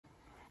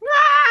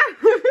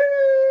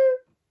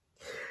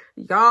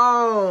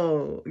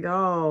Yo,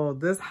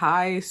 this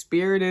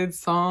high-spirited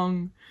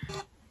song.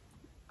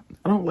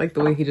 I don't like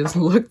the way he just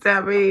looked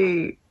at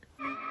me.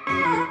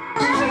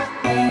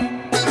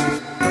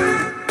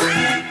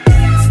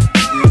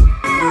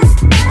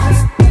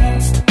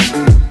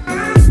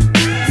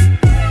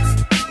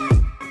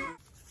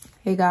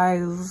 Hey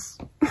guys.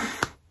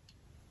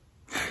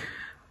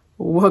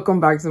 Welcome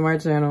back to my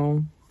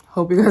channel.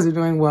 Hope you guys are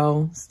doing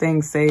well,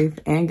 staying safe,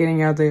 and getting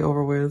your day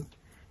over with.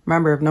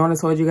 Remember, if no one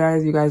has told you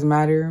guys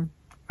matter.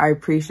 I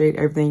appreciate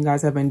everything you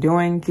guys have been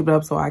doing. Keep it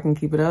up so I can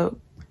keep it up.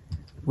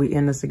 We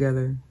in this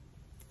together.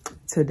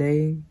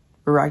 Today,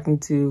 we're rocking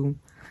to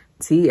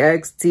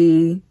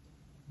TXT,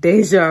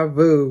 Deja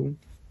Vu.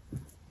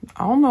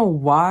 I don't know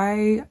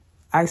why.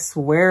 I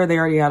swear they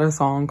already had a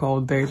song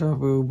called Deja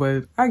Vu,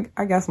 but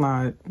I guess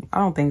not. I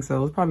don't think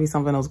so. It's probably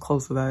something else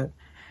close to that.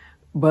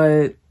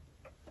 But,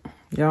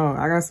 y'all,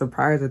 I got a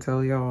surprise to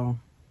tell y'all.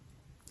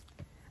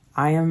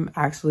 I am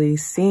actually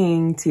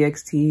seeing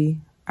TXT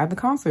at the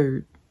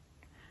concert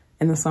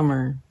in the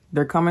summer.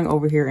 They're coming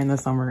over here in the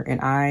summer,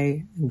 and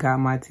I got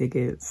my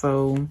ticket.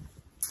 So,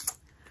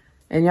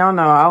 and y'all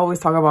know, I always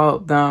talk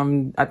about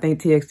them. I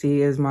think TXT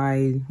is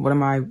one of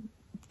my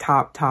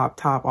top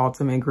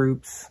ultimate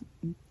groups.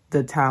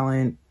 The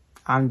talent,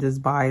 I'm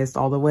just biased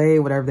all the way.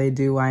 Whatever they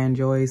do, I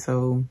enjoy.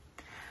 So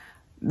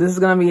this is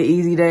gonna be an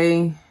easy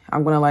day.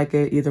 I'm gonna like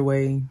it either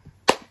way.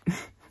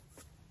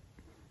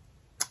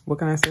 What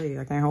can I say?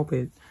 I can't help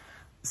it.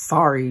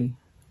 Sorry.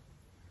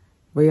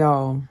 But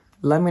y'all,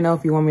 let me know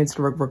if you want me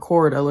to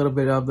record a little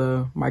bit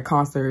of my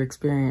concert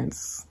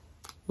experience.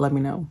 Let me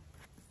know.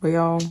 But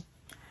y'all,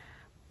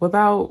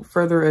 without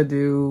further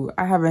ado,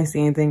 I haven't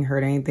seen anything,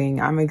 heard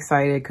anything. I'm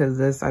excited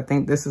because I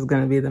think this is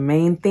going to be the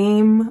main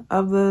theme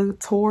of the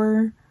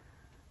tour.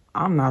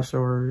 I'm not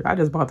sure. I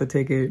just bought the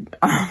ticket.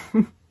 I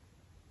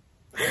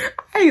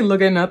ain't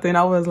looking at nothing.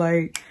 I was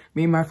like,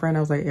 me and my friend, I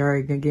was like, all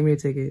right, give me a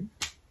ticket.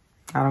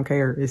 I don't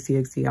care. It's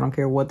TXT. I don't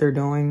care what they're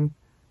doing.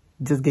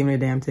 Just give me a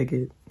damn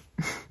ticket.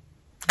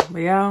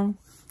 But yeah,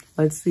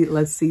 let's see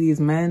these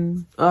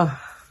men. Ugh.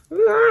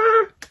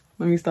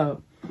 Let me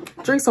stop.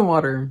 Drink some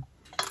water.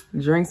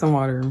 Drink some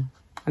water.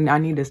 I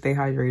need to stay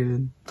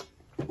hydrated.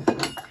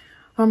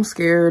 I'm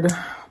scared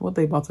what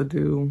they about to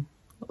do.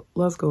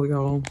 Let's go,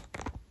 y'all.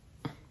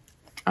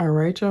 All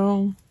right,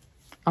 y'all.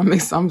 I'm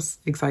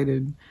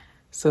excited.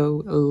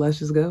 So let's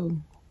just go.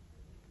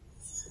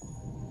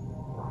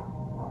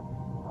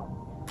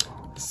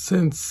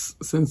 Since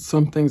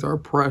some things are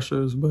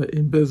precious but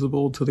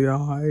invisible to the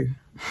eye.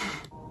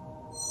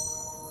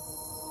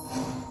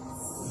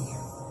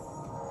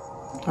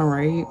 All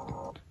right,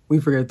 we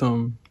forget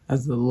them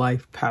as the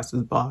life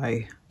passes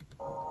by.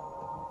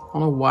 I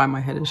don't know why my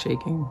head is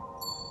shaking.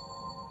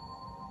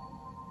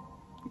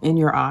 In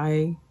your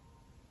eye.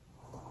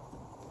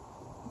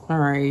 All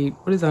right,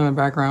 what is that in the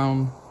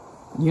background?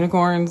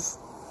 Unicorns?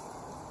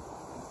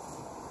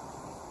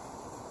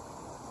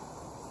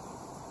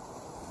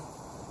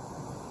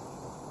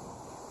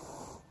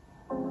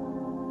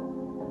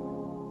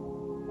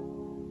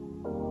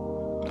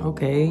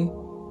 Okay.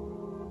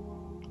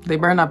 They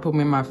better not put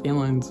me in my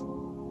feelings.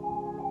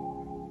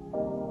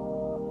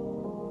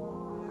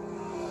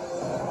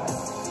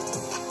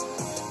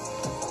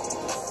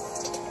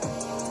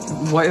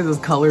 What is this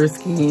color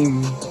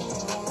scheme?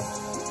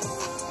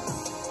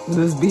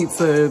 This beat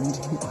said,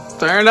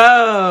 turn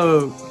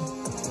up.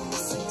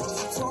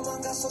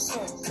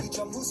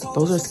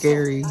 Those are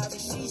scary.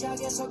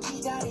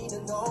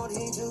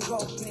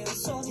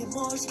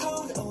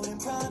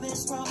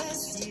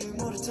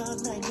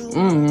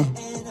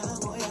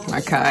 My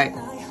cat.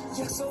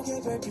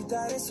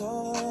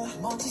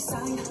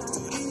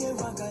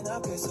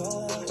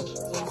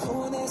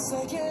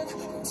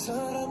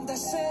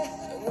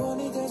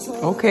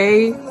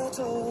 Okay,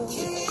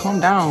 calm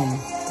down.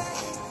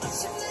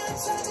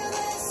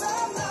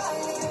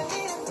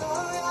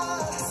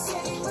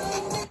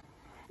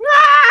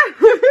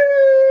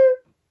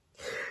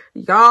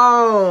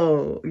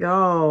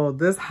 Yo,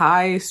 this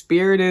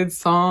high-spirited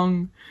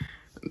song.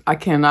 I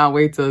cannot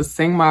wait to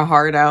sing my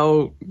heart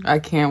out. I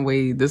can't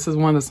wait. This is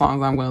one of the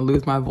songs I'm going to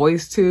lose my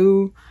voice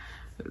to.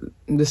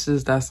 This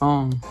is that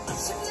song.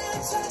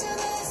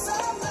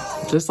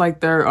 Just like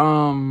they're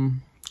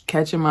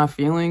catching my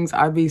feelings,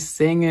 I be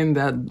singing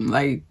that,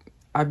 like,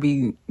 I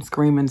be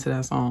screaming to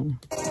that song.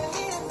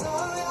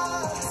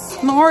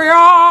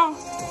 Noria!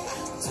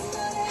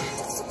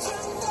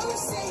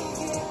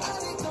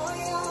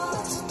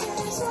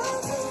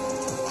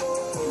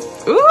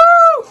 Ooh!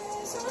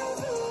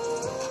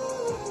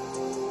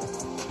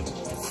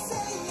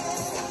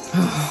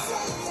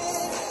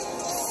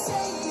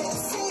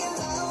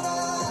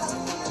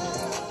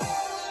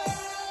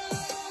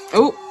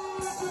 Oh,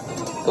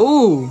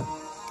 ooh,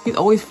 he's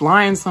always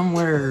flying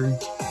somewhere.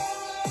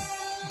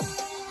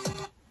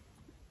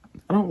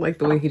 I don't like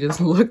the way he just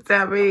looked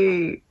at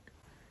me.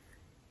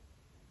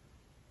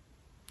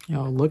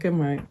 Y'all, look at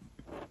my,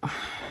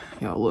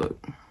 y'all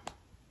look.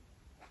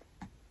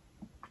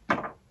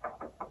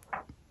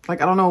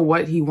 Like, I don't know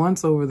what he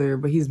wants over there,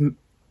 but he's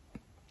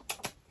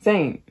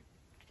saying,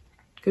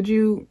 Could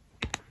you?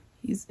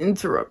 He's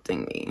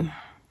interrupting me.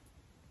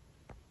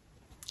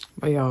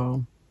 But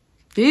y'all,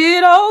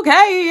 it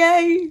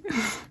okay.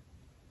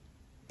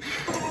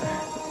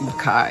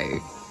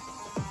 Kai.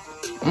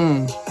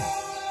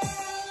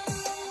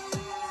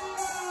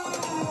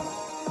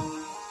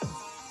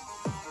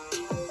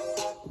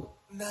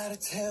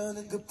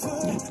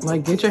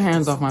 Like, get your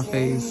hands off my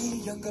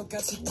face.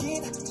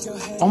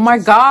 Oh my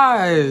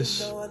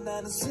gosh.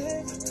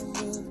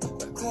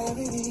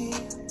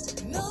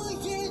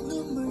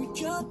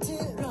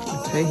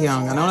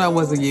 Taehyung, I know that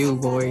wasn't you,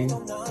 boy.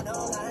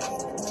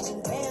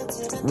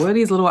 What are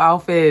these little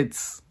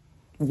outfits?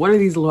 What are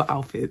these little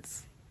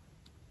outfits?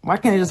 Why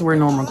can't I just wear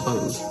normal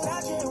clothes?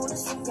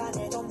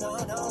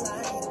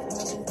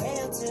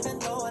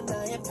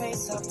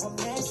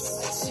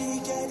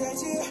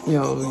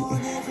 Yo.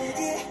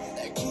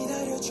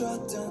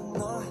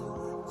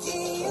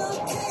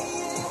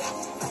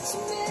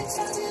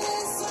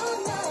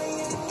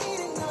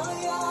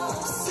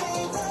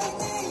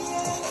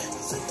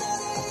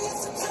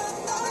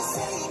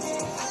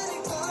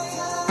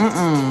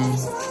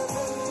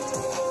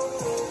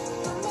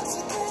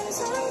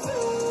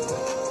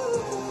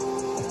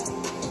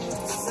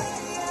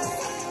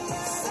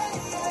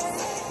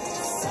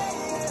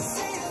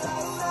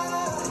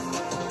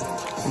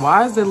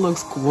 Why does it look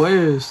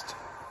squished?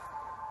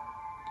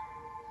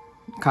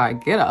 Kai,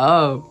 get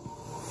up.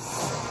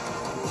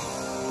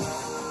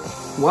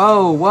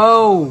 Whoa,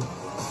 whoa.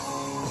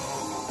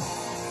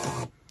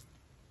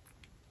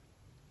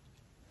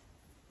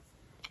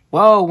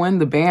 Whoa, when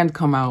the band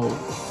come out.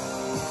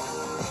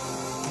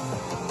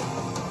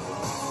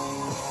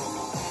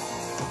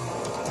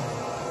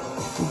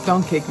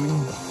 Don't kick me.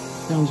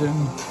 Don't you?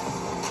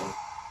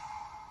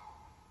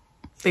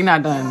 They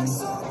not done.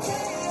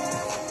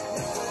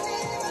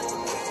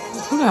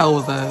 Who the hell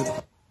was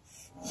that?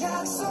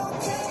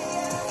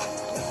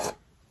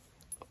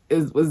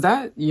 Was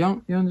that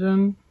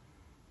Yeonjun?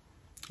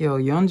 Yo,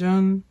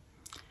 Yeonjun.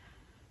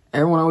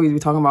 Everyone always be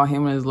talking about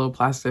him and his little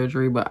plastic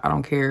surgery, but I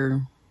don't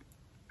care.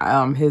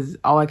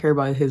 All I care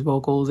about is his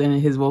vocals, and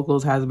his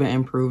vocals has been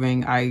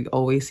improving. I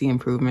always see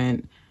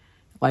improvement.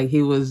 Like,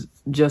 he was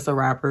just a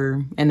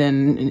rapper, and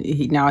then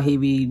now he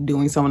be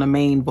doing some of the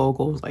main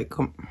vocals. Like,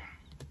 come.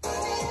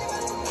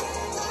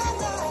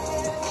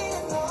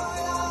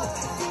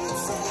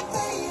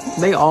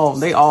 They all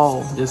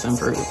just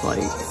improved.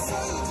 Like,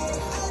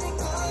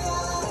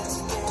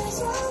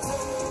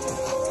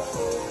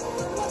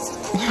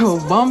 yo,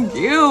 bump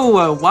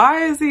you.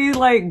 Why is he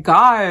like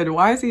God?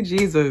 Why is he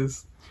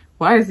Jesus?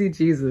 Why is he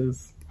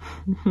Jesus?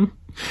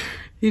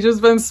 He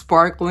just been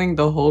sparkling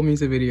the whole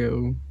music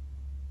video.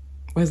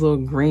 With his little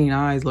green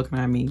eyes looking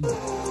at me.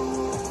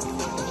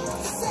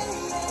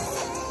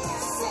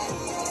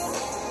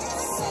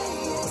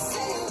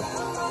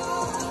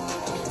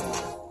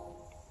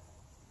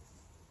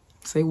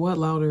 Say what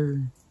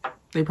louder?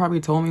 They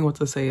probably told me what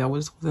to say. I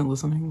just wasn't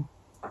listening.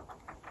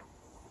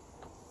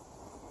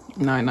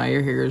 Nah,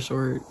 your hair is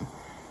short.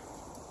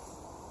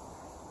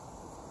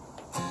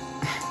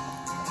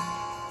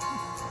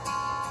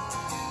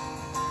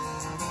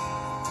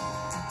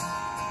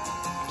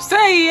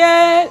 Say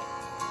it!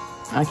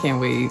 I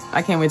can't wait.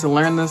 I can't wait to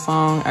learn this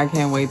song. I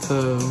can't wait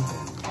to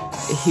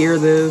hear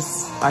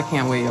this. I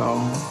can't wait,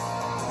 y'all.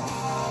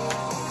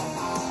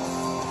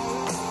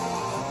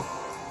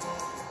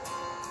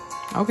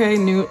 Okay,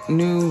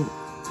 new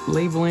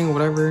labeling,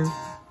 whatever.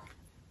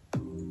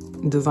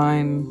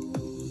 Design.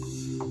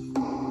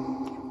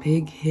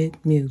 Big hit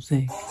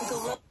music.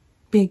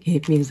 Big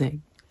hit music.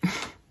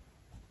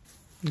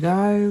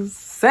 Guys,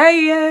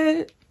 say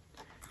it.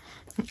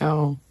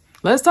 Oh,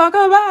 let's talk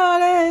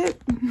about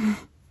it.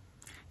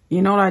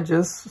 You know what I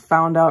just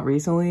found out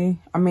recently?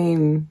 I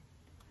mean,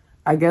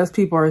 I guess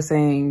people are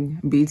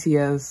saying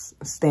BTS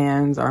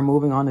stans are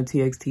moving on to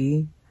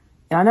TXT.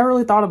 And I never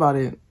really thought about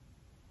it.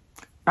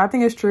 I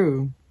think it's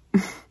true.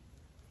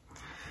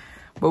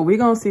 But we're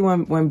going to see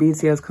when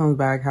BTS comes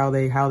back, how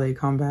they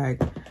come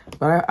back.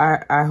 But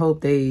I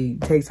hope they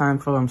take time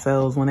for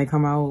themselves when they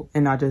come out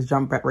and not just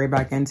jump right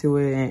back into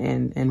it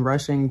and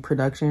rushing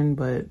production.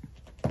 But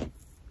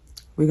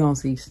we're going to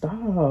see.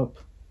 Stop.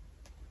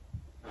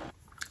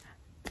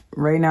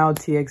 Right now,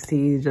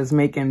 TXT is just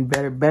making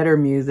better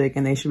music,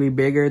 and they should be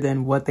bigger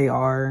than what they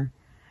are.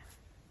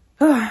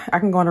 I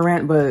can go on a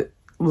rant, but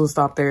we'll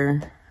stop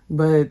there.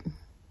 But,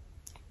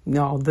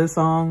 y'all, this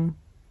song,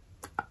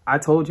 I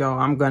told y'all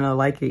I'm gonna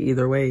like it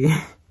either way.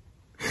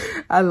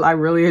 I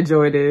really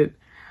enjoyed it.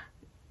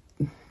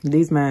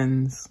 These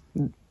men's,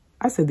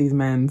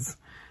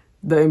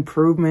 the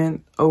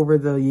improvement over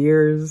the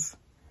years,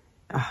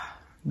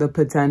 the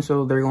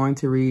potential they're going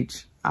to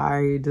reach.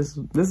 This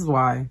is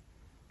why.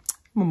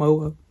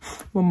 Momoa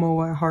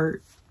at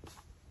heart.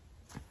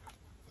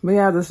 But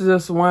yeah, this is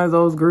just one of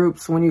those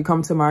groups when you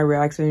come to my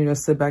reaction, you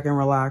just sit back and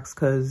relax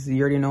because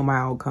you already know my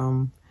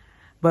outcome.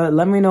 But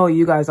let me know what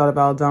you guys thought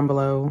about down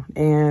below.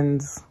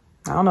 And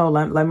I don't know,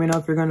 let me know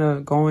if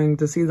you're going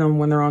to see them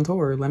when they're on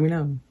tour. Let me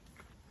know.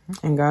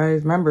 And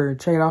guys, remember,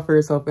 check it out for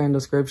yourself in the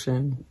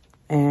description.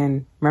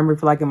 And remember,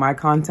 if you're liking my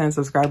content,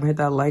 subscribe and hit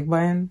that like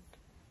button.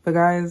 But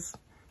guys,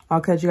 I'll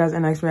catch you guys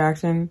in the next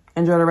reaction.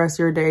 Enjoy the rest of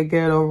your day.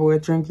 Get it over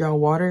with. Drink y'all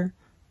water.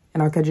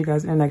 And I'll catch you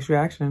guys in the next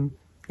reaction.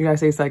 You guys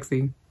stay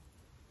sexy.